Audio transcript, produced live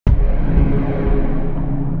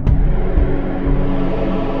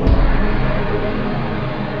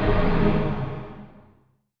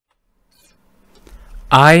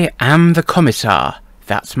I am the Commissar,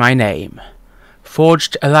 that's my name.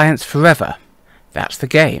 Forged alliance forever, that's the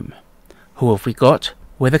game. Who have we got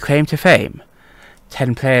with a claim to fame?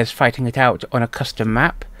 10 players fighting it out on a custom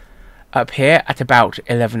map. Up here at about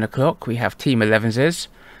 11 o'clock we have Team Elevenses.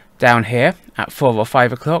 Down here at 4 or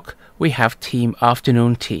 5 o'clock we have Team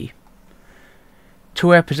Afternoon Tea. Two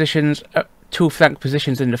flank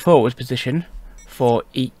positions in the forward position for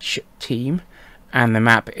each team, and the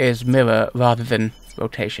map is mirror rather than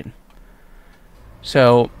rotation.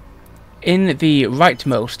 So in the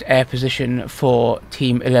rightmost air position for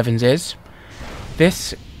Team Elevenses,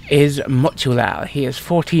 this is Motulal. He is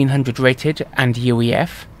 1400 rated and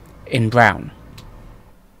UEF in brown.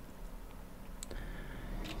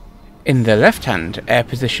 In the left-hand air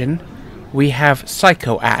position, we have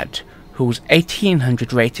Psycho-Ad, who's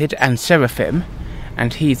 1800 rated and Seraphim,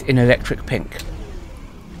 and he's in electric pink.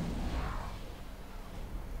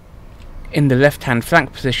 In the left-hand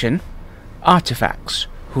flank position, Artifax,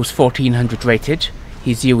 who's 1400 rated,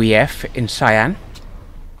 he's UEF in cyan.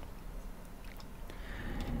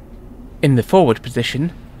 In the forward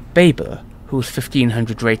position, Babel, who's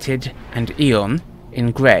 1500 rated and Eon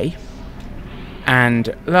in grey.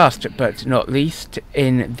 And last but not least,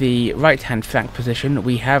 in the right-hand flank position,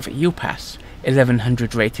 we have Upas,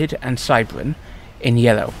 1100 rated and Cybran in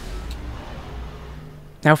yellow.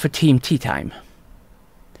 Now for Team Tea Time.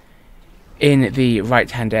 In the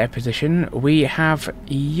right-hand air position, we have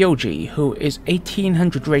Yojih, who is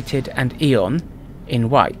 1800 rated and Eon in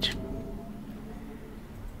white.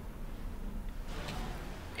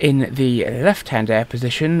 In the left-hand air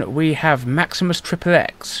position, we have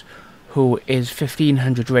MaximusXXX, who is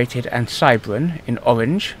 1500 rated and Cybran in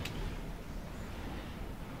orange.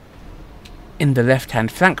 In the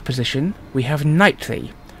left-hand flank position, we have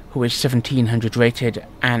Nightly, who is 1700 rated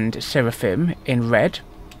and Seraphim in red.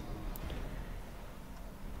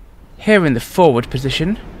 Here in the forward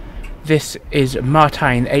position, this is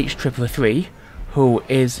Martine H333, who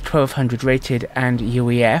is 1200 rated and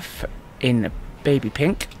UEF in baby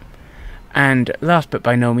pink. And last but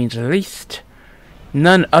by no means least,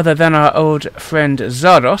 none other than our old friend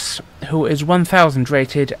Zardos, who is 1000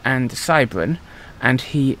 rated and Cybran, and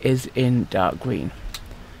he is in dark green.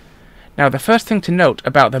 Now the first thing to note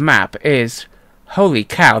about the map is, holy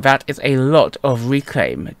cow, that is a lot of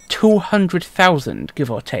reclaim. 200,000, give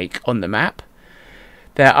or take, on the map.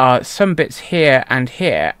 There are some bits here, and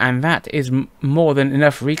that is more than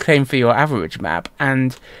enough reclaim for your average map,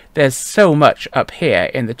 and there's so much up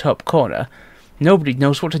here in the top corner. Nobody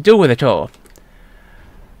knows what to do with it all.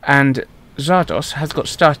 And Zardos has got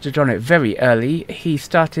started on it very early. He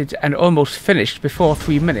started and almost finished before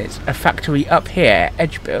 3 minutes a factory up here,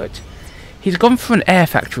 Edgebuilt. He's gone for an air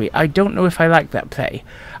factory. I don't know if I like that play.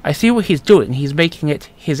 I see what he's doing. He's making it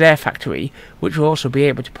his air factory, which will also be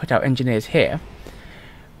able to put out engineers here.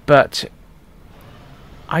 But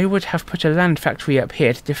I would have put a land factory up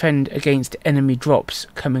here to defend against enemy drops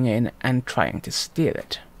coming in and trying to steal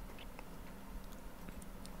it.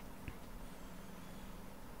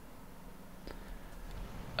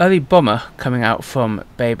 Early bomber coming out from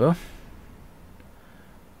Babel.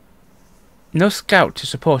 No scout to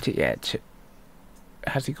support it yet.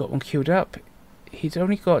 Has he got one queued up? He's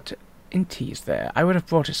only got inties there. I would have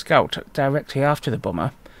brought a scout directly after the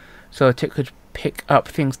bomber so that it could pick up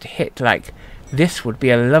things to hit, like this would be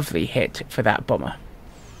a lovely hit for that bomber.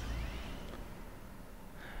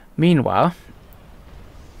 Meanwhile,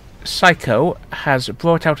 Psycho has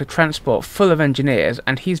brought out a transport full of engineers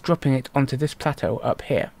and he's dropping it onto this plateau up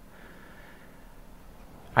here.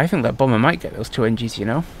 I think that bomber might get those 2 NGs, you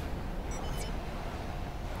know.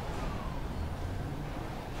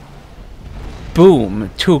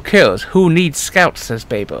 Boom! 2 kills. Who needs scouts, says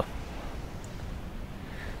Babel.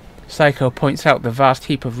 Psycho points out the vast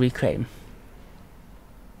heap of reclaim.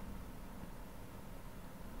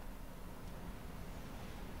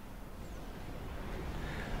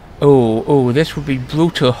 Oh, this would be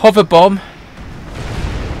brutal. Hover bomb!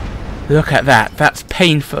 Look at that. That's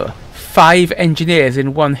painful. 5 engineers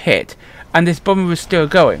in 1 hit. And this bomber is still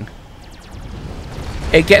going.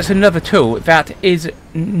 It gets another 2. That is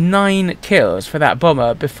 9 kills for that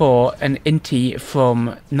bomber before an intie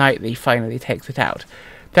from Nightly finally takes it out.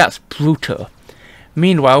 That's brutal.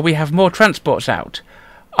 Meanwhile, we have more transports out.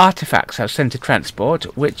 Artifax has sent a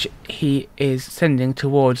transport, which he is sending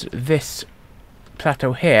towards this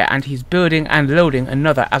plateau here, and he's building and loading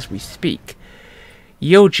another as we speak.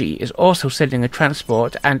 Yojih is also sending a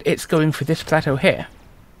transport, and it's going for this plateau here.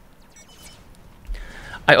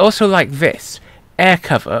 I also like this. Air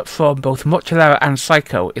cover from both Motulal and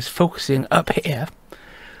Psycho is focusing up here,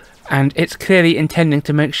 And it's clearly intending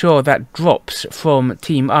to make sure that drops from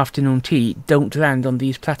Team Afternoon Tea don't land on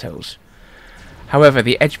these plateaus. However,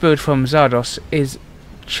 the edge build from Zardos is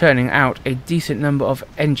churning out a decent number of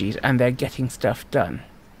NGs, and they're getting stuff done.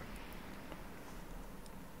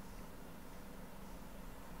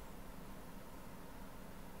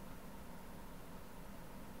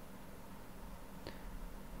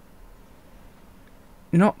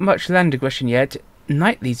 Not much land aggression yet.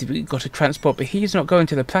 Knightley's got a transport, but he's not going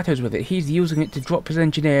to the plateaus with it. He's using it to drop his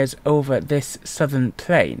engineers over this southern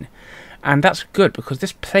plain. And that's good, because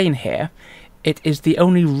this plain here, it is the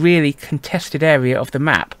only really contested area of the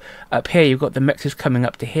map. Up here you've got the mexes coming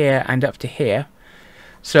up to here and up to here.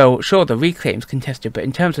 So sure, the reclaim's contested, but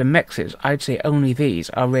in terms of mexes, I'd say only these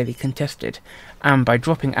are really contested. And by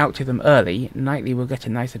dropping out to them early, Knightley will get a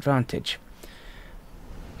nice advantage.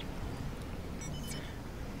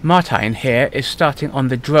 Martine here is starting on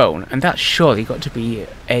the drone, and that's surely got to be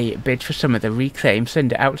a bid for some of the reclaim.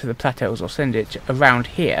 Send it out to the plateaus or send it around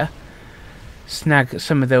here. Snag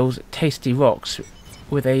some of those tasty rocks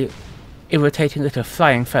with a irritating little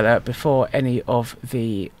flying fella before any of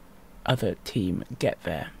the other team get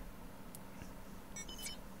there.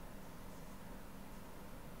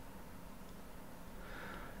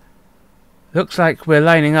 Looks like we're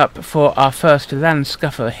lining up for our first land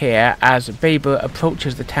scuffle here as Babel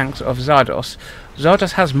approaches the tanks of Zardos.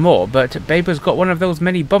 Zardos has more, but Babel's got one of those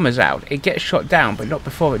many bombers out. It gets shot down, but not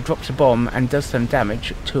before it drops a bomb and does some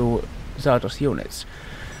damage to Zardos units.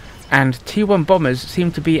 And T1 bombers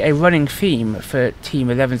seem to be a running theme for Team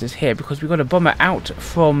Elevenses here, because we've got a bomber out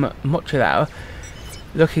from Motulal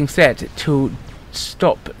looking set to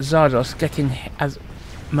stop Zardos getting as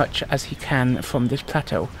much as he can from this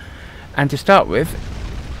plateau. And to start with,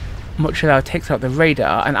 Motulal takes out the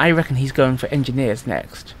radar, and I reckon he's going for engineers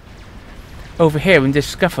next. Over here in this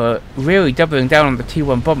scuffle, really doubling down on the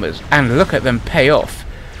T1 bombers, and look at them pay off.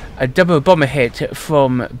 A double bomber hit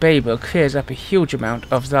from Babel clears up a huge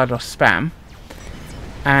amount of Zardos spam,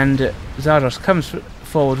 and Zardos comes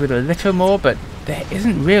forward with a little more, but there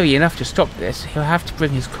isn't really enough to stop this. He'll have to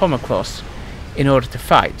bring his comm across in order to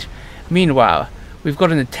fight. Meanwhile, we've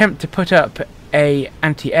got an attempt to put up a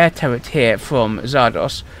anti-air turret here from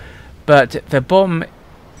Zardos, but the bomb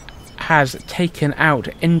has taken out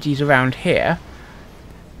NGs around here,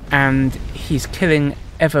 and he's killing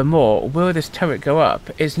ever more. Will this turret go up?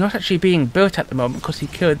 It's not actually being built at the moment because he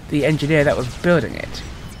killed the engineer that was building it.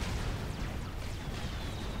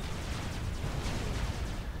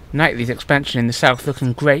 Knightley's expansion in the south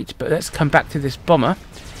looking great, but let's come back to this bomber.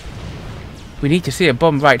 We need to see a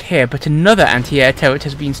bomb right here, but another anti-air turret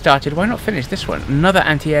has been started. Why not finish this one? Another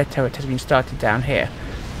anti-air turret has been started down here.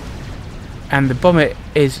 And the bomber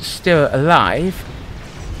is still alive.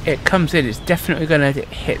 It comes in, it's definitely going to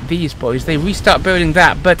hit these boys. They restart building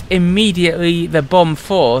that, but immediately the bomb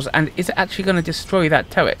falls, and is it actually going to destroy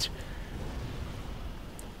that turret?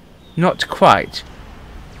 Not quite.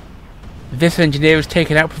 This engineer is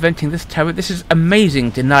taken out, preventing this turret. This is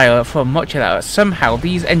amazing denial from Motulal. Somehow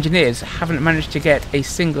these engineers haven't managed to get a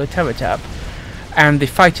single turret up, and the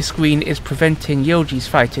fighter screen is preventing Yojih's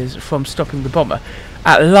fighters from stopping the bomber.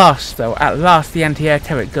 At last, though, at last the anti-air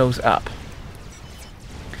turret goes up.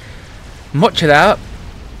 Motulal,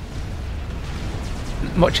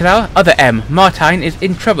 other M, Martine, is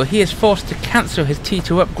in trouble. He is forced to cancel his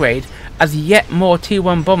T2 upgrade as yet more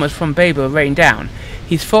T1 bombers from Babel rain down.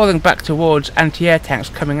 He's falling back towards anti-air tanks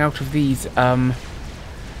coming out of these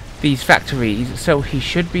factories, so he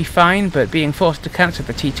should be fine, but being forced to cancel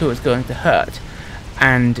the T2 is going to hurt.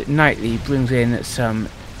 And Knightley brings in some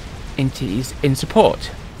inties in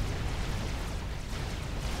support.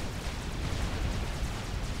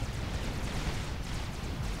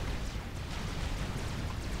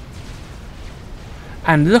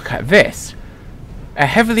 And look at this. A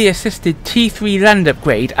heavily assisted T3 land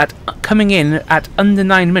upgrade coming in at under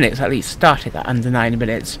 9 minutes, at least starting at under 9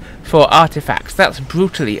 minutes, for Artifax. That's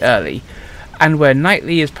brutally early. And where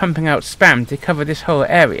Knightley is pumping out spam to cover this whole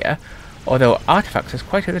area, although Artifax has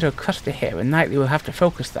quite a little cluster here and Knightley will have to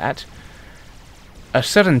focus that, a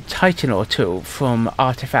sudden Titan or two from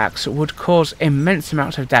Artifax would cause immense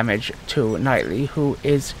amounts of damage to Knightley, who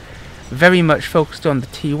is very much focused on the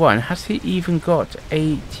T1. Has he even got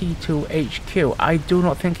a T2 HQ? I do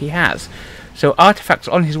not think he has. So Artifact's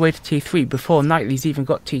on his way to T3 before Knightley's even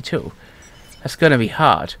got T2. That's going to be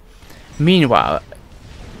hard. Meanwhile,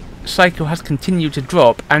 Psycho has continued to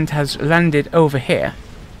drop and has landed over here.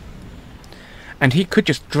 And he could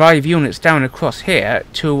just drive units down across here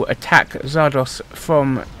to attack Zardos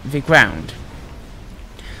from the ground.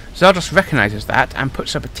 Zardos recognises that and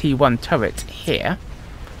puts up a T1 turret here.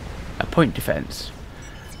 A point defence.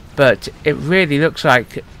 but it really looks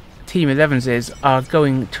like Team Elevenses are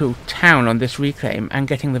going to town on this reclaim and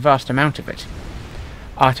getting the vast amount of it.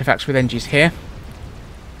 Artifacts with NGs here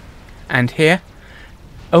and here.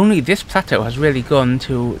 Only this plateau has really gone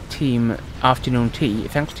to Team Afternoon Tea,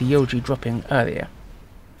 thanks to Yojih dropping earlier.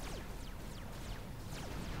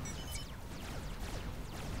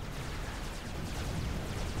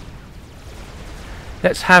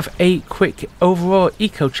 Let's have a quick overall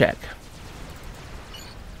eco check.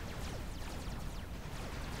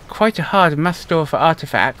 Quite a hard mass store for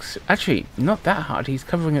artifacts. Actually, not that hard. He's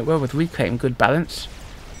covering it well with reclaim, good balance.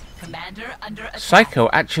 Commander under attack. Psycho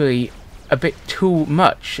actually a bit too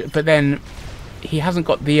much, but then he hasn't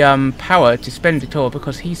got the power to spend it all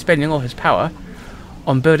because he's spending all his power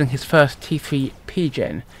on building his first T3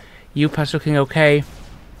 P-Gen. Upas looking okay.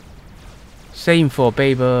 Same for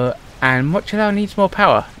Babel, and Motulal needs more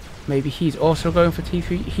power. Maybe he's also going for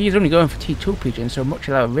T3. He's only going for T2 P-Gen, so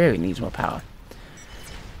Motulal really needs more power.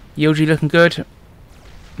 Yojih looking good.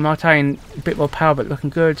 Martine a bit more power but looking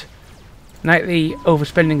good. Nightly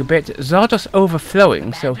overspending a bit. Zardos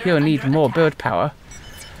overflowing, so he'll need more build power.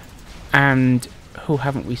 And who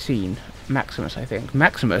haven't we seen? Maximus, I think.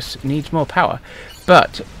 Maximus needs more power.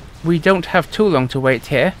 But we don't have too long to wait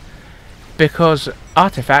here, because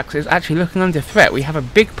Artifax is actually looking under threat. We have a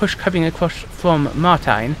big push coming across from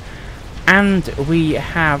Martine, and we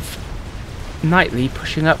have Nightly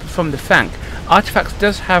pushing up from the flank. Artifax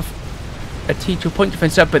does have a T2 point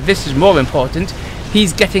defense up, but this is more important.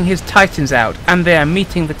 He's getting his Titans out, and they are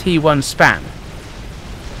meeting the T1 span.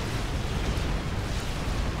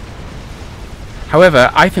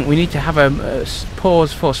 However, I think we need to have a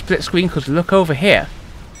pause for split screen, because look over here.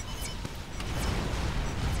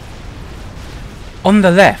 On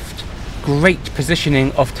the left, great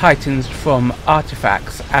positioning of Titans from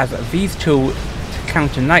Artifacts as these two to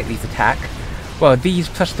counter Nightly's attack, while these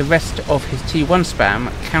plus the rest of his T1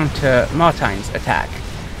 spam counter Martine's attack.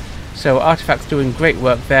 So Artifact's doing great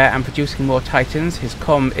work there and producing more Titans. His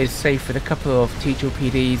comm is safe with a couple of T2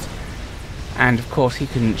 PDs, and of course he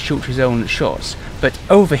can shoot his own shots. But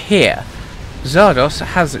over here, Zardos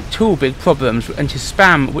has two big problems, and his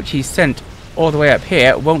spam, which he's sent all the way up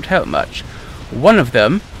here, won't help much. One of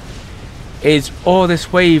them is all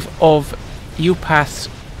this wave of Upas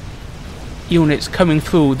units coming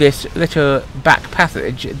through this little back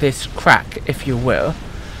passage, this crack, if you will.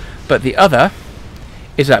 But the other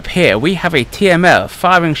is up here. We have a TML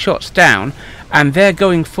firing shots down, and they're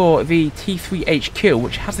going for the T3 HQ,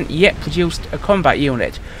 which hasn't yet produced a combat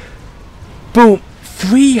unit. Boom!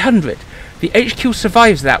 300! The HQ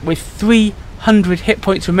survives that with 300 hit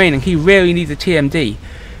points remaining. He really needs a TMD,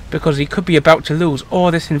 because he could be about to lose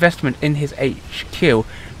all this investment in his HQ.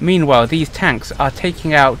 Meanwhile, these tanks are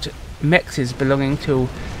taking out mexes belonging to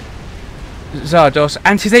Zardos,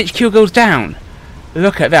 and his HQ goes down.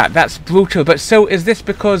 Look at that, that's brutal. But so is this,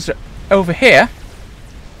 because over here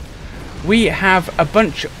we have a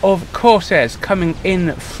bunch of Corsairs coming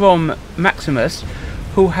in from Maximus,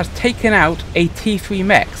 who has taken out a T3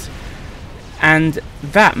 Mex, and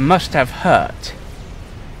that must have hurt.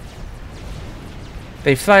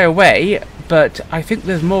 They fly away, but I think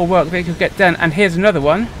there's more work they could get done. And here's another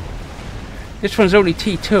one. This one's only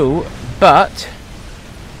T2, but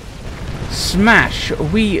smash!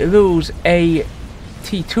 We lose a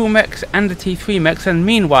T2 Mex and a T3 Mex, and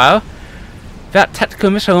meanwhile that tactical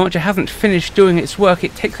missile launcher hasn't finished doing its work.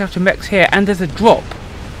 It takes out a Mex here, and there's a drop.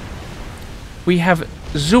 We have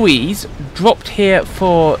Zuis dropped here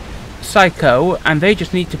for Psycho, and they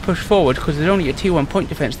just need to push forward because there's only a T1 point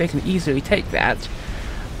defense. They can easily take that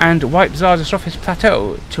and wipe Zardos off his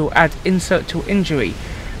plateau to add insult to injury.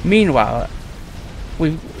 Meanwhile,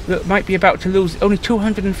 we might be about to lose only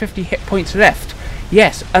 250 hit points left.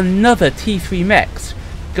 Yes, another T3 Mex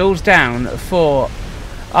goes down for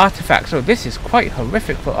Artifax. So this is quite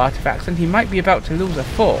horrific for Artifax, and he might be about to lose a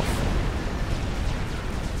fourth.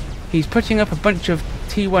 He's putting up a bunch of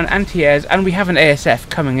T1 anti-airs, and we have an ASF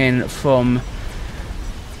coming in from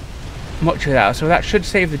Motulal, so that should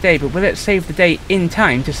save the day. But will it save the day in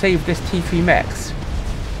time to save this T3 Mex?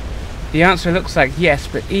 The answer looks like yes,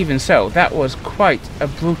 but even so, that was quite a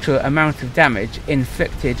brutal amount of damage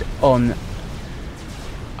inflicted on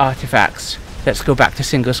Artifacts. Let's go back to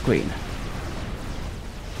single screen.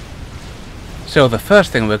 So the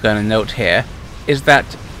first thing we're going to note here is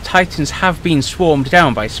that Titans have been swarmed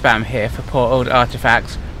down by spam here for poor old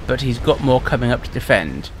Artifacts, but he's got more coming up to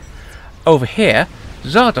defend. Over here,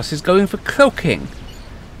 Zardos is going for cloaking,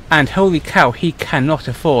 and holy cow, he cannot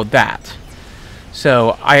afford that.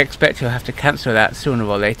 So I expect he'll have to cancel that sooner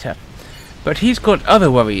or later. But he's got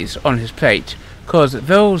other worries on his plate, because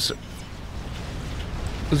those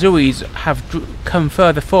Zuis have come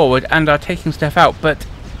further forward and are taking stuff out, but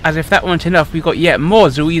as if that weren't enough, we've got yet more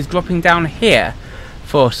Zuis dropping down here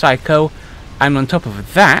for Psycho, and on top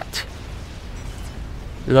of that,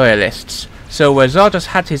 Loyalists. So where Zardos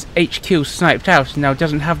had his HQ sniped out and now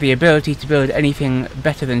doesn't have the ability to build anything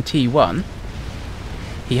better than T1,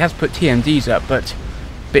 he has put TMDs up, but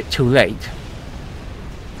a bit too late.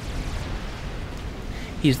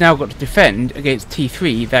 He's now got to defend against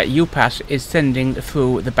T3 that Upas is sending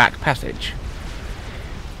through the back passage.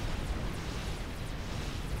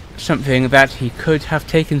 Something that he could have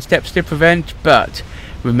taken steps to prevent, but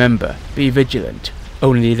remember, be vigilant.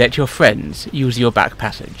 Only let your friends use your back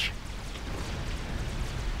passage.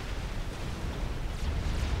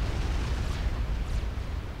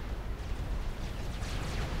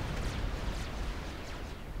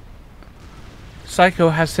 Psycho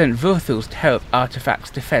has sent Vurthals to help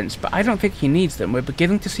Artifact's defense, but I don't think he needs them. We're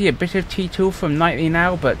beginning to see a bit of T2 from Nightly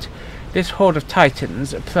now, but this horde of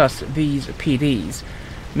Titans plus these PDs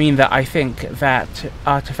mean that I think that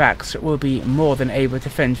Artifacts will be more than able to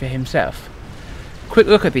fend for himself. Quick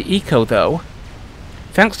look at the eco though.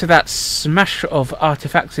 Thanks to that smash of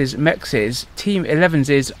Artifacts' mexes, Team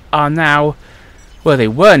Elevenses are now, well, they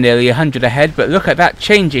were nearly 100 ahead, but look at that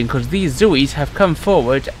changing, because these Zuis have come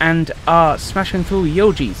forward and are smashing through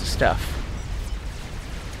Yojih's stuff.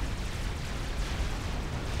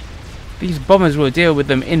 These bombers will deal with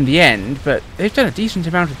them in the end, but they've done a decent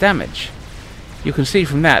amount of damage. You can see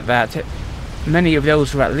from that that many of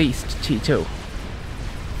those were at least T2.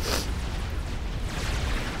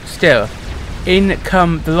 Still, in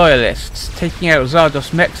come the Loyalists, taking out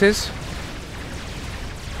Zardos mexes.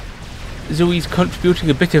 Zui's contributing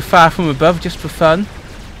a bit of fire from above just for fun.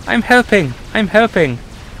 I'm helping! I'm helping!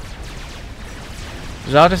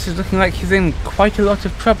 Zardos is looking like he's in quite a lot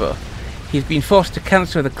of trouble. He's been forced to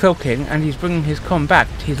cancel the cloaking and he's bringing his comm back.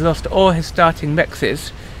 He's lost all his starting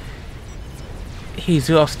mexes. He's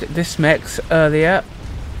lost this mex earlier.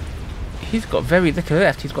 He's got very little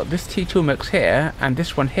left. He's got this T2 mex here and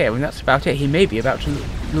this one here, and that's about it. He may be about to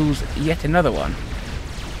lose yet another one.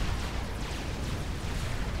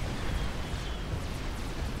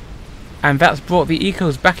 And that's brought the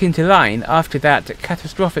ecos back into line after that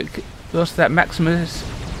catastrophic loss that Maximus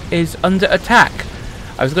is under attack.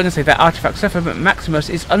 I was going to say that Artifact suffered, but Maximus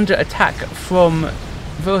is under attack from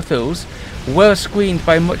Vurthals, well screened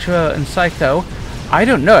by Motulal and Psycho. I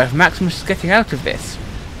don't know if Maximus is getting out of this,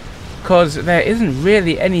 because there isn't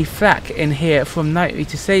really any flak in here from Nightly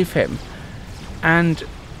to save him. And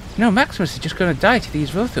no, Maximus is just going to die to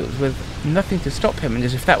these Vurthals with nothing to stop him, and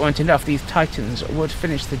as if that weren't enough, these Titans would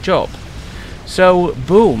finish the job. So,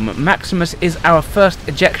 boom, Maximus is our first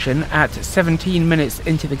ejection at 17 minutes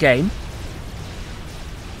into the game.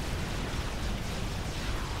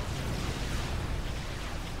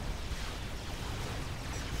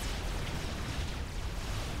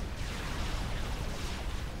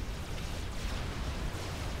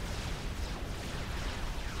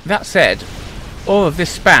 That said, all of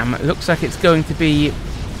this spam looks like it's going to be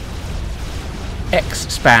X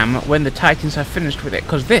spam when the Titans have finished with it,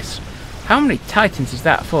 because this, how many Titans is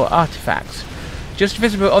that for Artifacts? Just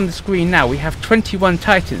visible on the screen now, we have 21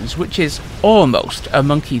 Titans, which is almost a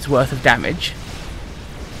monkey's worth of damage.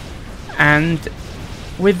 And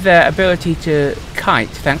with their ability to kite,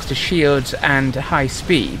 thanks to shields and high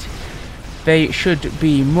speed, they should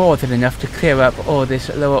be more than enough to clear up all this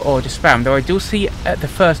lower order spam. Though I do see the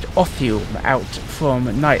first Othium out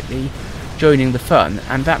from Nightly joining the fun,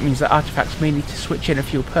 and that means that Artifacts may need to switch in a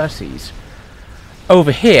few Percies.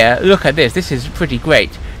 Over here, look at this. This is pretty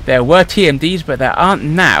great. There were TMDs, but there aren't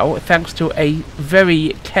now, thanks to a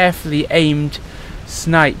very carefully aimed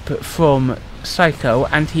snipe from Psycho,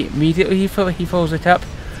 and he immediately follows it up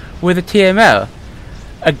with a TML.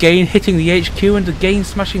 Again hitting the HQ and again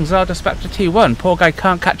smashing Zardos back to T1. Poor guy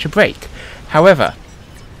can't catch a break. However,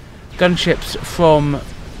 gunships from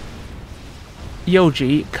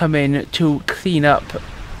Yojih come in to clean up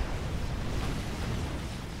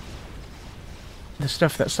the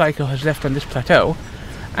stuff that Psycho has left on this plateau,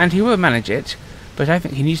 and he will manage it, but I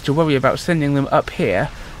think he needs to worry about sending them up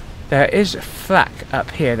here. There is flak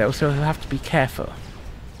up here though, so he'll have to be careful.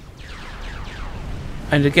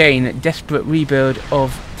 And again, desperate rebuild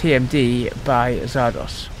of TMD by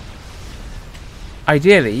Zardos.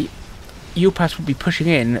 Ideally, Upas would be pushing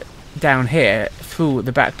in down here through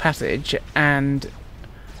the back passage, and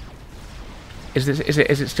is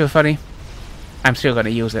it still funny? I'm still going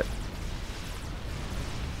to use it.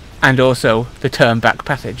 And also the term back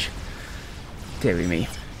passage. Dearie me.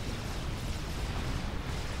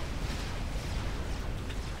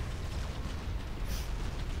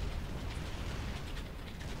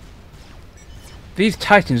 These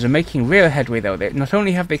Titans are making real headway though. Not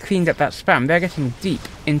only have they cleaned up that spam, they're getting deep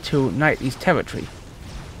into Knightly's territory.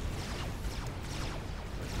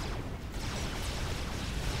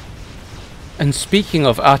 And speaking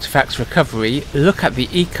of Artifacts recovery, look at the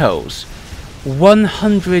ecos.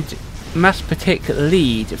 100 mass per tick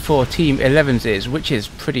lead for Team Elevenses, which is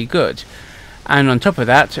pretty good. And on top of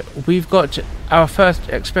that, we've got our first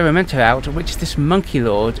experimental out, which is this Monkey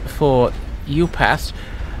Lord for Upas,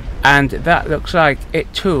 and that looks like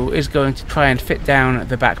it too is going to try and fit down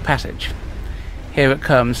the back passage. Here it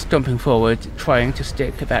comes, stomping forward, trying to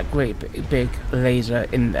stick that great big laser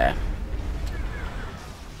in there.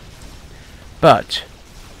 But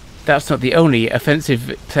that's not the only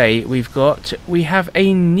offensive play we've got. We have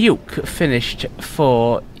a nuke finished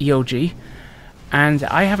for Yojih, and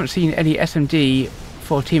I haven't seen any SMD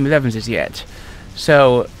for Team Elevenses yet,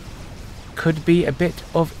 so could be a bit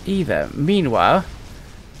of either. Meanwhile,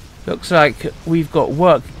 looks like we've got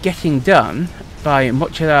work getting done by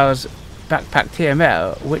Motulal's backpack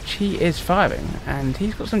TML, which he is firing, and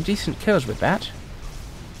he's got some decent kills with that.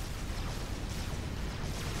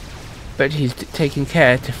 But he's taking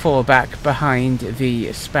care to fall back behind the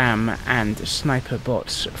spam and sniper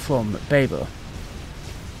bots from Babel.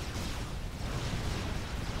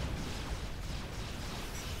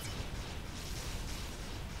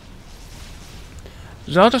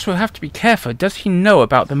 Zardos will have to be careful. Does he know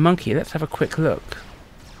about the monkey? Let's have a quick look.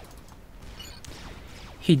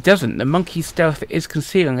 He doesn't. The monkey's stealth is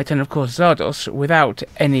concealing it, and of course Zardos, without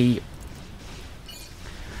any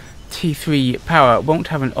T3 power, won't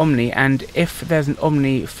have an Omni, and if there's an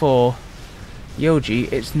Omni for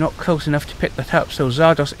Yojih, it's not close enough to pick that up, so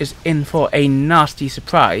Zardos is in for a nasty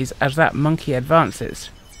surprise as that monkey advances.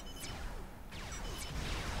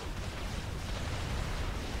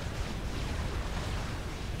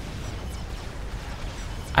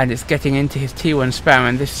 And it's getting into his T1 spam,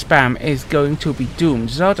 and this spam is going to be doomed.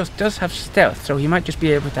 Zardos does have stealth, so he might just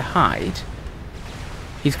be able to hide.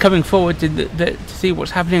 He's coming forward to see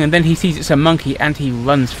what's happening, and then he sees it's a monkey and he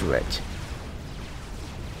runs for it.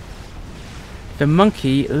 The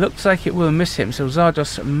monkey looks like it will miss him, so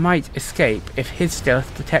Zardos might escape if his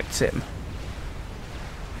stealth detects him.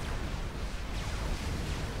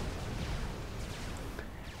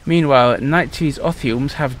 Meanwhile, Knightly's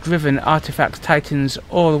Othiums have driven Artifax Titans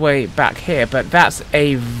all the way back here, but that's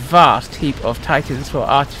a vast heap of Titans for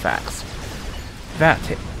Artifax.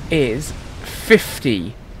 That is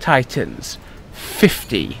 50 Titans.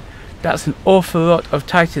 50. That's an awful lot of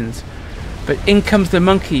Titans. But in comes the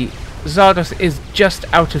monkey. Zardos is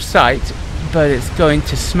just out of sight, but it's going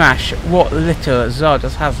to smash what little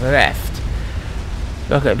Zardos has left.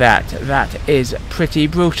 Look at that. That is pretty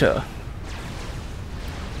brutal.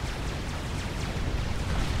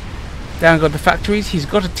 Down go the factories. He's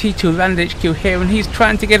got a T2 land HQ here, and he's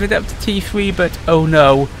trying to get it up to T3, but oh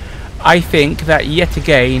no. I think that yet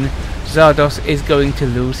again Zardos is going to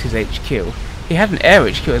lose his HQ. He had an air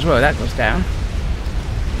HQ as well, that goes down.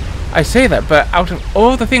 I say that, but out of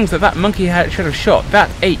all the things that monkey should have shot,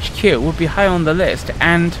 that HQ would be high on the list,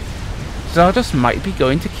 and Zardos might be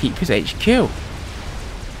going to keep his HQ.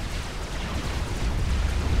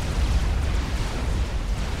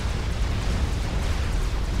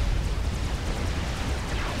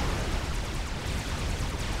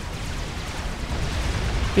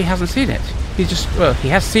 He hasn't seen it. He's just, well, he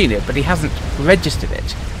has seen it, but he hasn't registered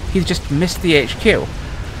it. He's just missed the HQ.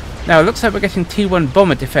 Now, it looks like we're getting T1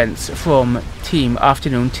 bomber defense from Team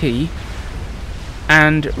Afternoon Tea.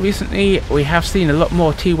 And recently, we have seen a lot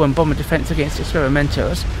more T1 bomber defense against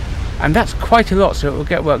experimentals. And that's quite a lot, so it will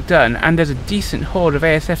get work done. And there's a decent horde of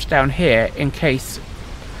ASFs down here in case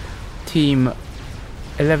Team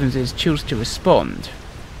Elevenses choose to respond.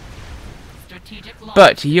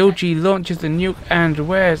 But Yojih launches the nuke, and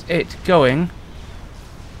where's it going?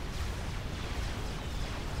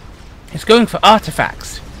 It's going for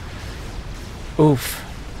Artifacts. Oof.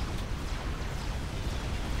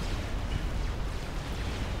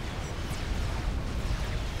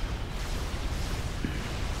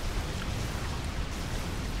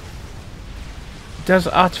 Does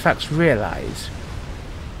Artifacts realise?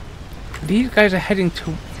 These guys are heading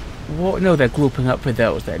to... No, they're grouping up with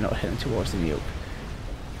those. They're not heading towards the nuke.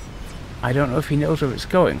 I don't know if he knows where it's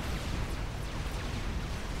going.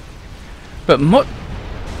 But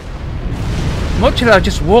Motulal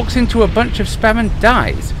just walks into a bunch of spam and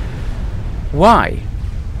dies. Why?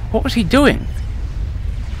 What was he doing?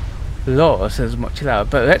 Law, says Motulal.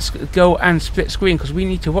 But let's go and split screen, because we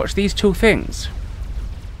need to watch these two things.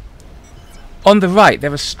 On the right,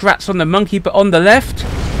 there are strats on the monkey, but on the left...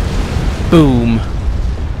 Boom.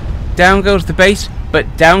 Down goes the base,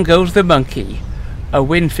 but down goes the monkey. a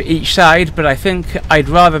win for each side, but I think I'd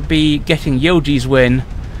rather be getting Yojih's win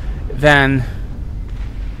than...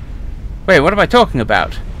 Wait, what am I talking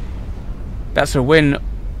about? That's a win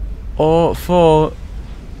or for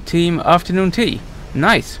Team Afternoon Tea.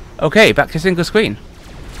 Nice. Okay, back to single screen.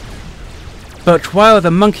 But while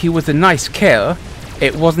the monkey was a nice kill,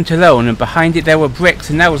 it wasn't alone, and behind it there were bricks,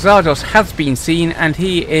 and now Zardos has been seen, and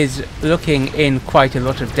he is looking in quite a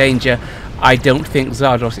lot of danger. I don't think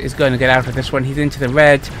Zardos is going to get out of this one. He's into the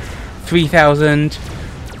red. 3,000,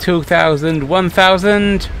 2,000,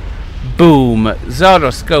 1,000. Boom.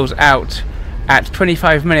 Zardos goes out at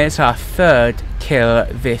 25 minutes, our third kill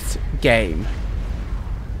this game.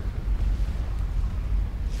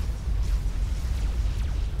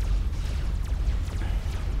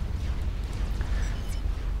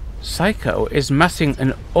 Psycho is massing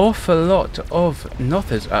an awful lot of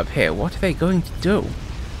Nothers up here. What are they going to do?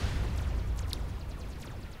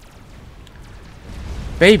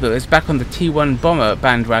 Babel is back on the T1 bomber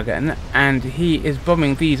bandwagon, and he is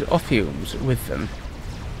bombing these Ophiums with them.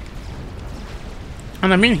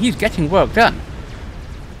 And I mean, he's getting work done.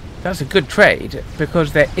 That's a good trade,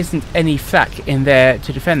 because there isn't any flak in there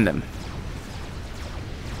to defend them.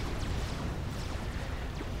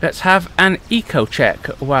 Let's have an eco check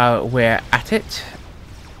while we're at it.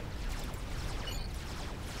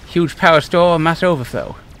 Huge power store, mass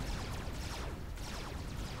overflow.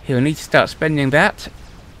 He'll need to start spending that.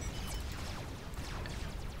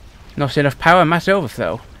 Not enough power, mass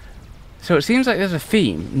overflow. So it seems like there's a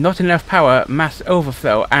theme. Not enough power, mass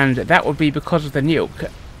overflow, and that would be because of the nuke.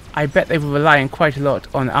 I bet they were relying quite a lot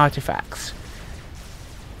on artifacts.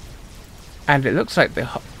 And it looks like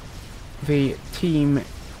the team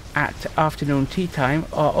at afternoon tea time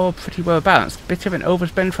are all pretty well balanced. Bit of an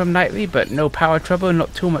overspend from Nightly, but no power trouble,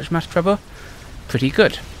 not too much mass trouble. Pretty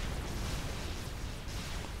good.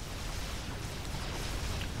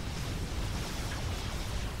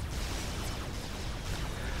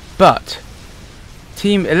 But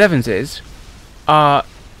Team Elevenses are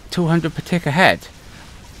 200 per tick ahead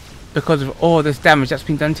because of all this damage that's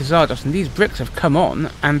been done to Zardos, and these bricks have come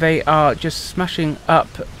on and they are just smashing up.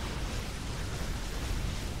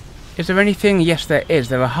 Is there anything? Yes, there is.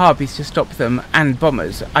 There are Harbies to stop them and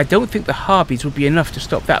bombers. I don't think the Harbies would be enough to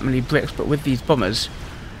stop that many bricks, but with these bombers,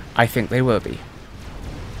 I think they will be.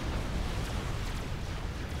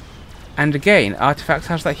 And again, Artifax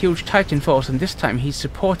has that huge Titan force, and this time he's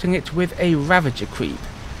supporting it with a Ravager creep.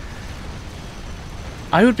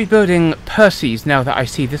 I would be building Perseus now that I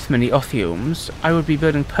see this many Ophiums. I would be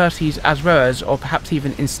building Perseus as well as, or perhaps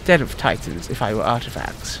even instead of Titans, if I were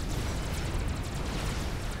Artifax.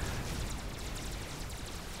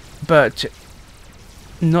 But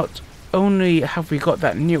not only have we got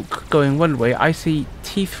that nuke going one way, I see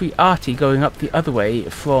T3 Arty going up the other way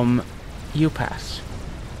from Upas.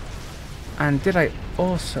 And did I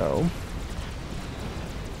also...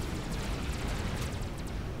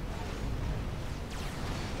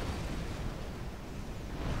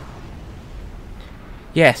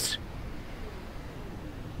 Yes.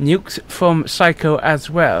 Nukes from Psycho as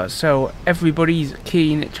well, so everybody's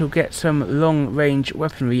keen to get some long-range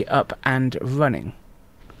weaponry up and running.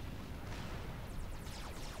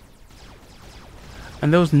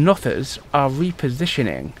 And those Nothers are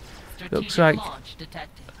repositioning. Looks like...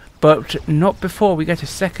 But not before we get a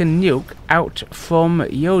second nuke out from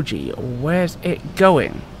Yojih. Where's it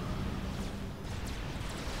going?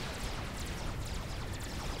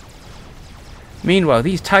 Meanwhile,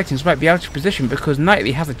 these Titans might be out of position because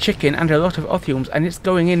Nightly has a chicken and a lot of Ophiums, and it's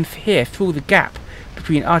going in here through the gap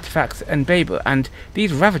between Artifax and Babel, and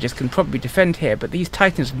these Ravagers can probably defend here, but these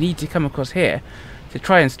Titans need to come across here to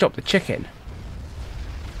try and stop the chicken.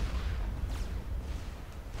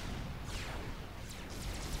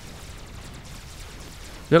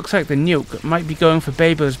 Looks like the nuke might be going for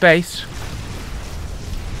Babel's base.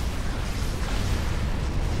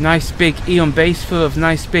 Nice big Eon base full of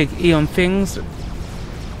nice big Eon things.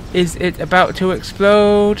 Is it about to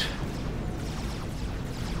explode?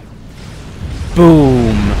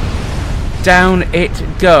 Boom! Down it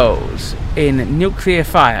goes in nuclear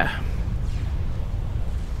fire.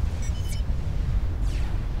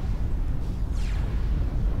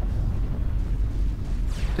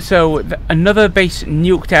 So another base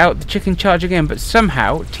nuked out, the chicken charge again, but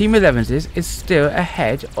somehow Team Elevenses is still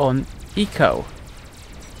ahead on Eco.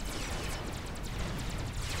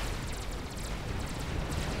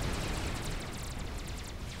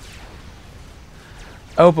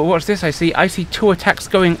 Oh, but what's this I see? I see two attacks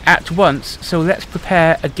going at once, so let's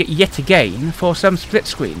prepare yet again for some split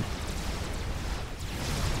screen.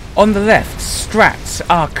 On the left, strats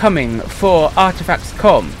are coming for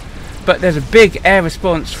Artifax.com. but there's a big air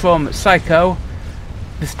response from Psycho.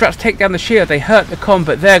 The Struts take down the shield, they hurt the comm,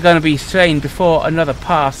 but they're going to be slain before another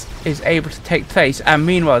pass is able to take place. And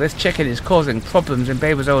meanwhile, this chicken is causing problems in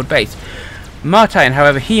Babel's old base. Martine,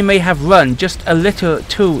 however, he may have run just a little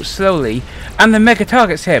too slowly, and the Mega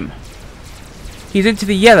targets him. He's into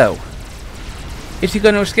the yellow. Is he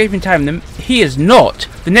going to escape in time? He is not.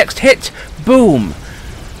 The next hit, boom.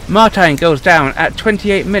 Martine goes down at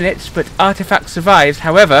 28 minutes, but Artifax survives.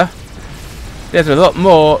 However, there's a lot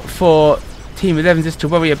more for Team Elevenses to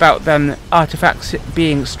worry about than Artifacts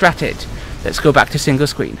being stratted. Let's go back to single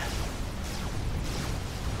screen.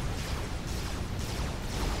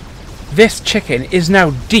 This chicken is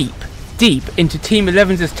now deep into Team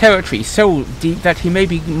Elevenses territory, so deep that he may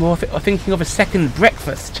be more thinking of a second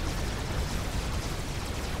breakfast.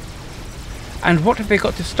 And what have they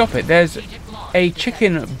got to stop it? There's a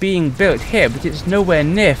chicken being built here, but it's nowhere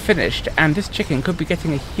near finished, and this chicken could be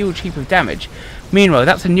getting a huge heap of damage. Meanwhile,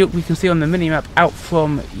 that's a nuke we can see on the minimap out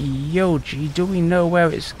from Yojih. Do we know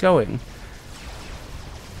where it's going?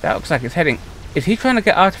 That looks like it's heading... Is he trying to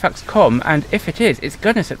get Artifact's comm? And if it is, it's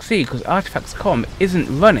going to succeed, because Artifact's comm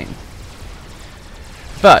isn't running.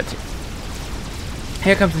 But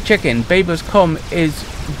here comes the chicken. Babel's comm is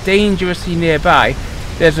dangerously nearby.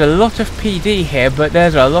 There's a lot of PD here, but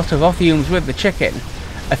there's a lot of Othiums with the chicken.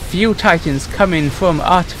 A few Titans coming from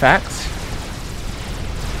Artifacts.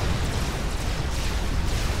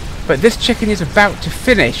 But this chicken is about to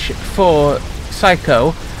finish for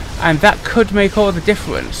Psycho, and that could make all the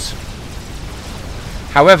difference.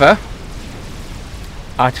 However,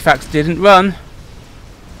 Artifacts didn't run.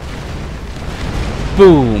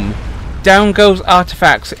 Boom! Down goes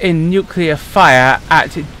Artifacts in nuclear fire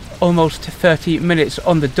at almost 30 minutes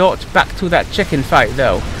on the dot. Back to that chicken fight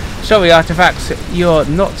though. Sorry Artifacts, you're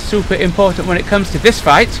not super important when it comes to this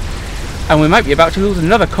fight. And we might be about to lose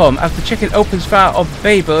another comm as the chicken opens fire on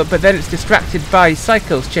Babel, but then it's distracted by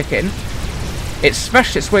Psycho's chicken. It's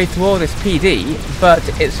smashed its way through all this PD,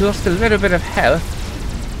 but it's lost a little bit of health.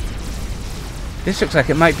 This looks like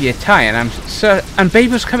it might be a tie, and and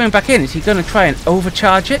Babel's coming back in. Is he going to try and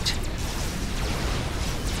overcharge it?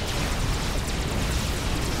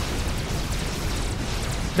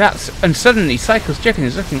 And suddenly Psycho's chicken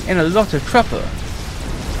is looking in a lot of trouble.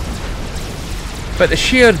 But the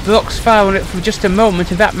shield blocks fire on it for just a moment,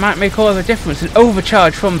 and that might make all the difference. An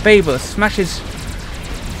overcharge from Babel smashes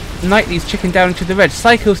Knightley's chicken down into the red.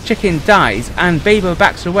 Psycho's chicken dies, and Babel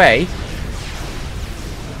backs away.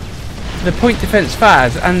 The point defense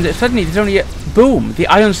fires, and suddenly there's only a... Boom! The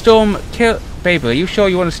Iron Storm kill... Babel, are you sure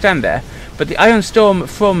you want to stand there? But the Iron Storm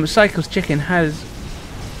from Psycho's chicken has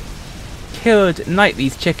killed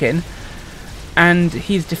Knightley's chicken, and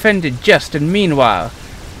he's defended just. And meanwhile,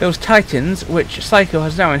 those Titans, which Psycho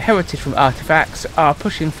has now inherited from Artifacts, are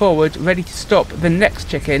pushing forward, ready to stop the next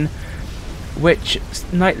chicken, which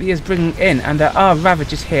Knightley is bringing in. And there are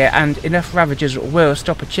Ravagers here, and enough Ravagers will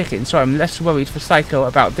stop a chicken, so I'm less worried for Psycho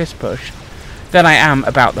about this push than I am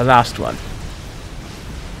about the last one.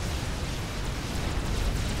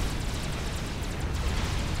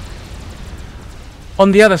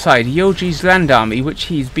 On the other side, Yojih's land army, which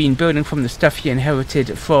he's been building from the stuff he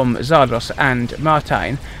inherited from Zardos and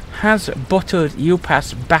Martine, has bottled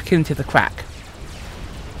Upas back into the crack.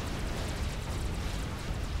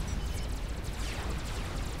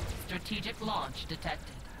 Strategic launch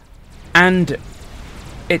detected. And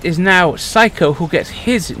it is now Psycho who gets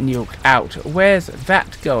his nuke out. Where's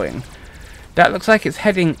that going? That looks like it's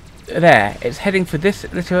heading there. It's heading for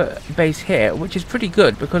this little base here, which is pretty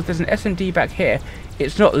good because there's an SMD back here.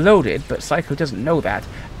 It's not loaded, but Psycho doesn't know that,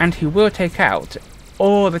 and he will take out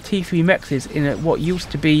all the T3 mexes in what used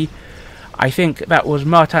to be, I think that was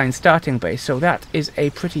Martine's starting base, so that is a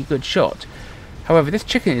pretty good shot. However, this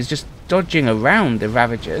chicken is just dodging around the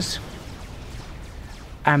Ravagers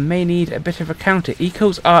and may need a bit of a counter.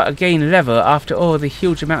 Ecos are again level after all the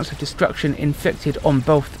huge amounts of destruction inflicted on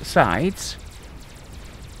both sides.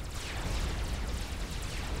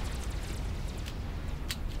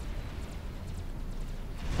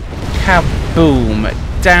 Kaboom!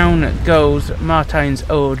 Down goes Martine's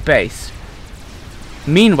old base.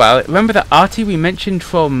 Meanwhile, remember the arty we mentioned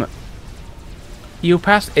from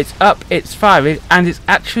Upas? It's up, it's firing, and it's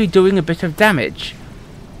actually doing a bit of damage.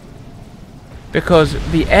 Because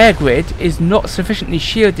the air grid is not sufficiently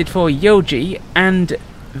shielded for Yojih, and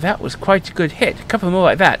that was quite a good hit. A couple more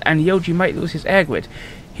like that, and Yojih might lose his air grid.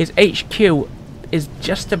 His HQ is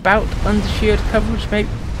just about under shield coverage, maybe?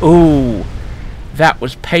 Ooh! That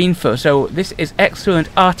was painful. So this is excellent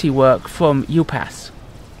arty work from Upas.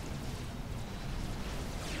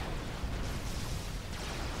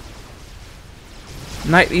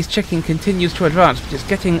 Nightly's chicken continues to advance, but it's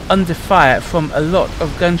getting under fire from a lot of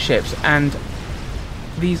gunships, and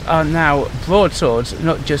these are now broadswords,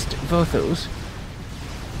 not just Vothus.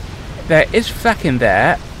 There is flak in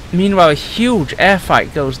there. Meanwhile, a huge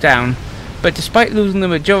airfight goes down, but despite losing the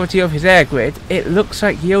majority of his air grid, it looks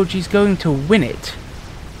like Yojih's going to win it.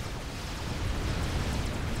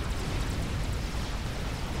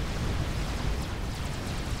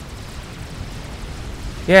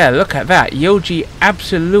 Yeah, look at that. Yojih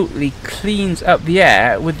absolutely cleans up the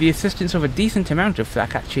air with the assistance of a decent amount of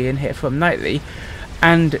flak actually in here from Nightly.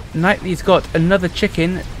 And Nightly's got another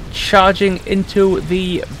chicken charging into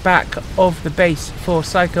the back of the base for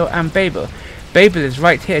Psycho and Babel. Babel is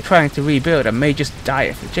right here trying to rebuild and may just die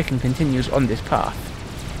if the chicken continues on this path.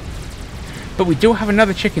 But we do have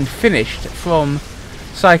another chicken finished from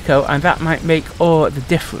Psycho, and that might make all the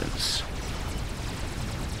difference.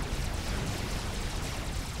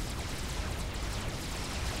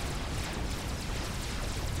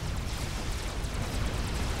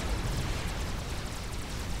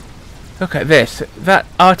 Look at this. That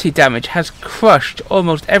arty damage has crushed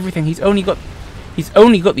almost everything. He's only got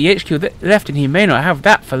the HQ left, and he may not have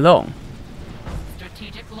that for long.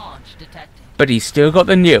 Strategic launch detected. But he's still got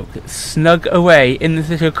the nuke snug away in this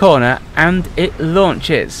little corner, and it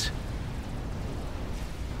launches.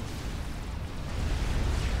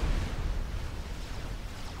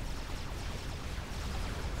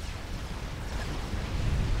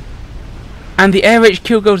 And the air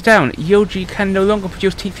HQ goes down. Yojih can no longer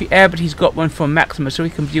produce T3 air, but he's got one from Maximus, so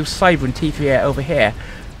he can produce Cyber and T3 air over here.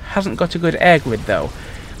 Hasn't got a good air grid though.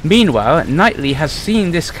 Meanwhile, Nightly has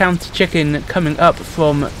seen this counter chicken coming up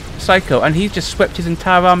from Psycho, and he's just swept his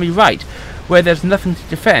entire army right, where there's nothing to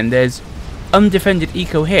defend. There's undefended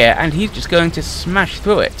eco here, and he's just going to smash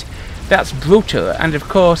through it. That's brutal, and of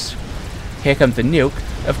course, here comes the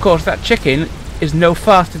nuke. Of course, that chicken is no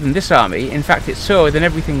faster than this army. In fact, it's slower than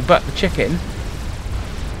everything but the chicken.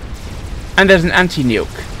 And there's an anti-nuke.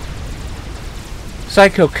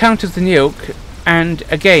 Psycho counters the nuke, and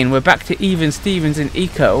again we're back to even Stevens in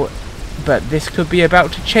eco, but this could be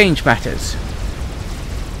about to change matters.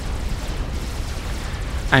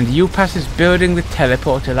 And Upas is building the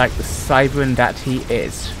teleporter like the Cyberan that he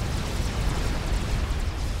is.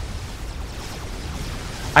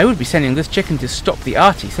 I would be sending this chicken to stop the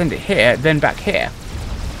arty, send it here, then back here.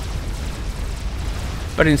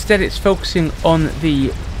 But instead it's focusing on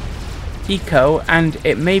the eco, and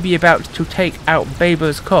it may be about to take out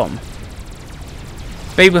Babel's comm.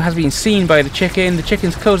 Babel has been seen by the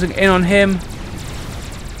chicken's closing in on him.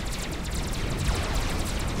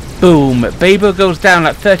 Boom! Babel goes down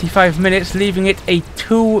at 35 minutes, leaving it a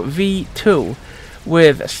 2v2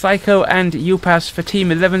 with Psycho and Upas for Team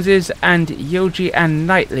Elevenses and Yojih and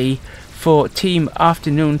Nightly for Team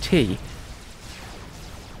Afternoon Tea.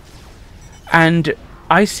 And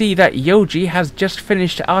I see that Yojih has just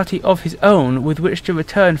finished arty of his own with which to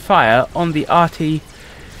return fire on the arty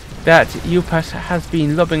that Upas has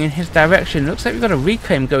been lobbing in his direction. Looks like we've got a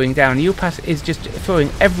reclaim going down. Upas is just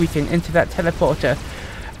throwing everything into that teleporter.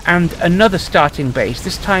 And another starting base,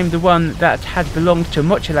 this time the one that had belonged to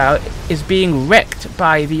Motulal, is being wrecked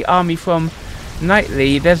by the army from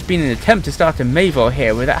Nightly. There's been an attempt to start a Mavor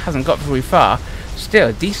here, where that hasn't got very far. Still,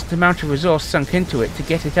 a decent amount of resource sunk into it to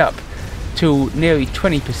get it up to nearly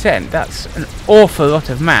 20%. That's an awful lot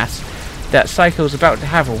of mass that Psycho's about to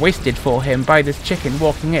have wasted for him by this chicken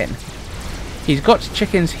walking in. He's got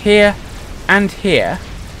chickens here and here,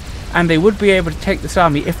 and they would be able to take this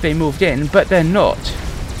army if they moved in, but they're not.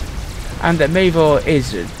 And that Mavor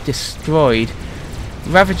is destroyed.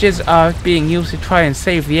 Ravages are being used to try and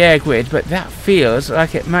save the air grid, but that feels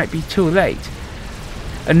like it might be too late.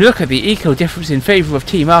 And look at the eco difference in favour of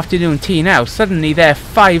Team Afternoon Tea now. Suddenly they're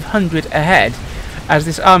 500 ahead, as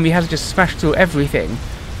this army has just smashed through everything.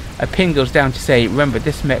 A ping goes down to say, remember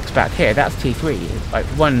this mech's back here, that's T3. Like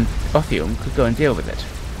one Othium could go and deal with it.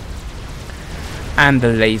 And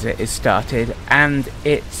the laser is started, and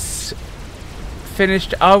it's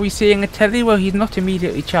finished. Are we seeing a telly? Well, he's not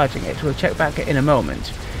immediately charging it. We'll check back in a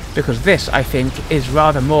moment, because this, I think, is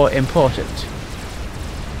rather more important.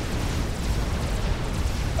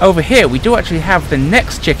 Over here, we do actually have the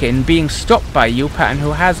next chicken being stopped by Upan,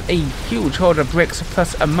 who has a huge horde of bricks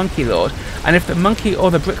plus a monkey lord. And if the monkey or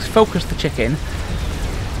the bricks focus the chicken...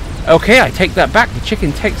 Okay, I take that back. The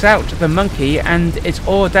chicken takes out the monkey, and it's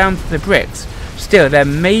all down to the bricks. Still, there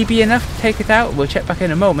may be enough to take it out. We'll check back in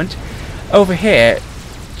a moment. Over here,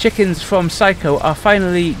 chickens from Psycho are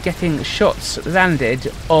finally getting shots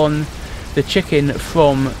landed on the chicken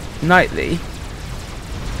from Nightly.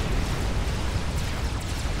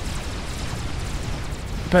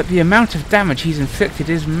 but the amount of damage he's inflicted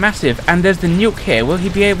is massive. And there's the nuke here. Will he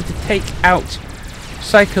be able to take out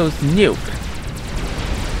Psycho's nuke?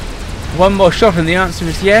 One more shot and the answer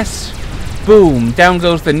is yes. Boom, down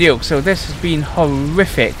goes the nuke. So this has been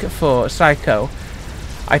horrific for Psycho.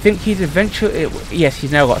 I think he's eventually... Yes,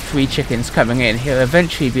 he's now got 3 chickens coming in. He'll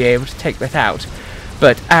eventually be able to take that out.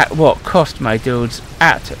 But at what cost, my dudes?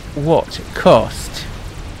 At what cost?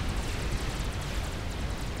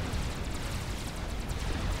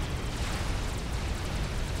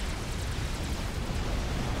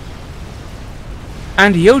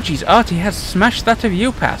 And Yojih's arty has smashed that of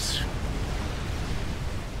Upas.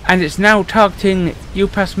 And it's now targeting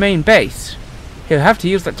Upas' main base. He'll have to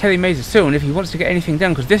use that telemaser soon if he wants to get anything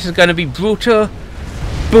done, because this is going to be brutal.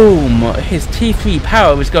 Boom! His T3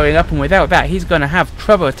 power is going up, and without that he's going to have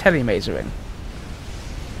trouble telemasering.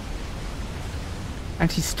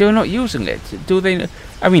 And he's still not using it. Do they...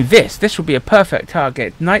 I mean, this would be a perfect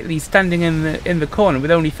target. Knightley standing in the corner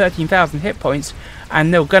with only 13,000 hit points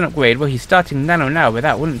and no gun upgrade. Well, he's starting nano now, but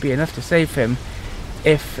that wouldn't be enough to save him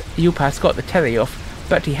if Upas got the tele off.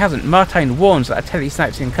 But he hasn't. Martine warns that a tele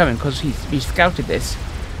snipe's incoming because he's scouted this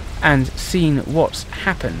and seen what's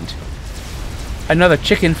happened. Another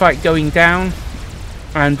chicken fight going down,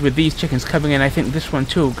 and with these chickens coming in, I think this one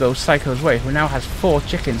too goes Psycho's way, who now has 4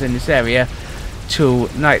 chickens in this area to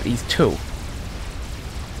Knightley's 2.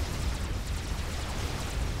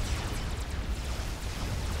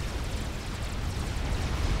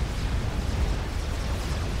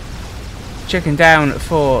 Chicken down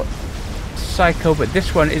for Psycho, but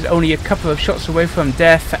this one is only a couple of shots away from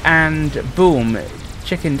death, and boom,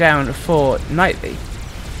 chicken down for Knightley.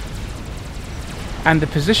 And the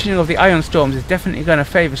positioning of the Ion Storms is definitely going to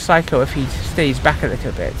favour Psycho if he stays back a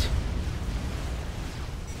little bit.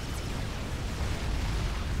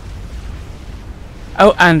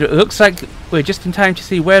 Oh, and it looks like we're just in time to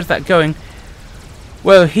see where's that going.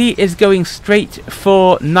 Well, he is going straight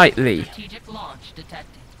for Knightley. Strategic launch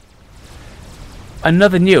detected.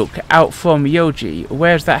 Another nuke out from Yojih.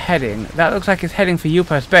 Where's that heading? That looks like it's heading for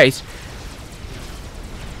Upas base.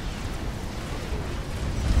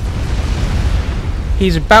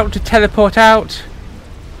 He's about to teleport out.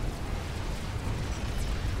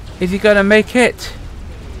 Is he going to make it?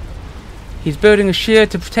 He's building a shield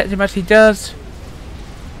to protect him as he does.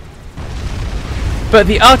 But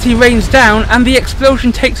the arty rains down and the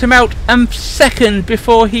explosion takes him out a second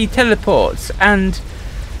before he teleports. And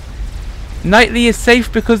Knightley is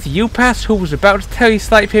safe because Upas, who was about to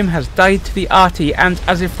telesnipe him, has died to the arty. And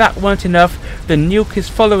as if that weren't enough, the nuke is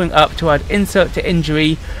following up to add insult to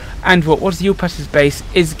injury. And what was Upas's base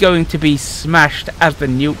is going to be smashed as the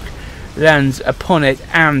nuke lands upon it,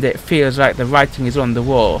 and it feels like the writing is on the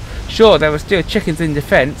wall. Sure, there are still chickens in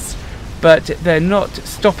defense, but they're not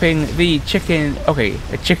stopping the chicken... Okay,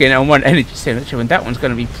 a chicken on one energy signature, and that one's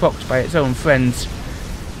going to be procced by its own friend's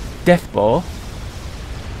death ball.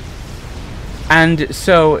 And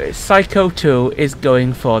so Psycho 2 is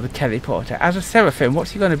going for the teleporter. As a Seraphim,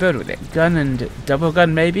 what's he going to build with it? Gun and double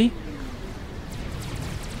gun, maybe?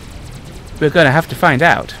 We're going to have to find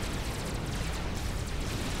out.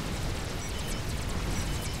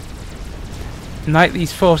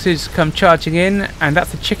 Knightley's forces come charging in, and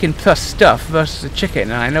that's a chicken plus stuff versus a chicken,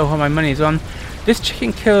 and I know how my money's on. This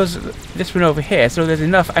chicken kills this one over here, so there's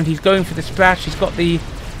enough, and he's going for the splash. He's got the...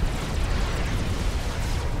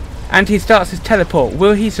 And he starts his teleport.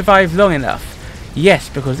 Will he survive long enough? Yes,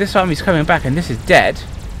 because this army's coming back, and this is dead.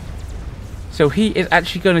 So he is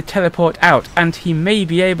actually going to teleport out, and he may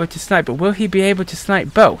be able to snipe, but will he be able to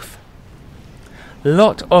snipe both?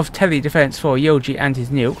 Lot of tele defense for Yojih and his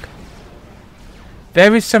nuke.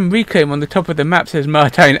 There is some reclaim on the top of the map, says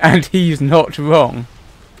Martine, and he's not wrong.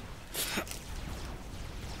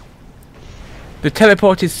 The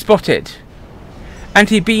teleport is spotted, and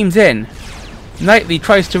he beams in. Knightley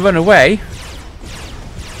tries to run away.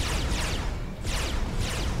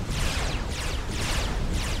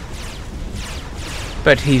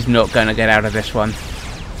 But he's not going to get out of this one.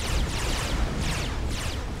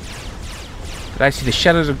 But I see the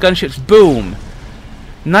shadows of gunships. Boom!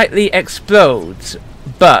 Knightley explodes.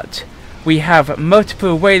 But we have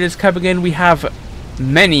multiple whalers coming in. We have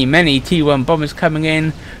many T1 bombers coming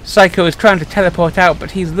in. Psycho is trying to teleport out,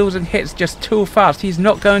 but he's losing hits just too fast. He's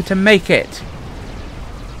not going to make it.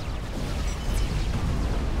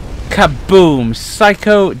 Kaboom!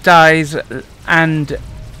 Psycho dies, and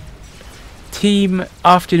Team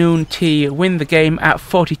Afternoon Tea win the game at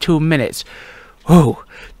 42 minutes. Oh,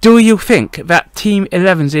 do you think that Team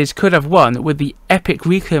Elevenses could have won with the epic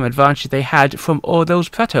reclaim advantage they had from all those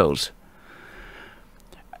plateaus?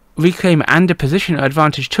 reclaim and a position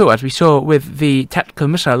advantage too, as we saw with the tactical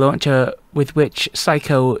missile launcher with which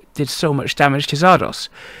Psycho did so much damage to Zardos.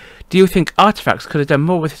 Do you think Artifax could have done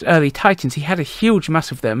more with his early Titans? He had a huge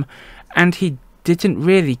mass of them, and he didn't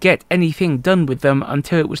really get anything done with them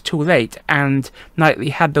until it was too late, and Knightley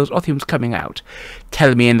had those Othiums coming out.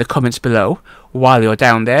 Tell me in the comments below. While you're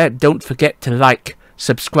down there, don't forget to like,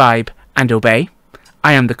 subscribe, and obey.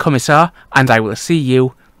 I am the Commissar, and I will see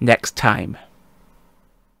you next time.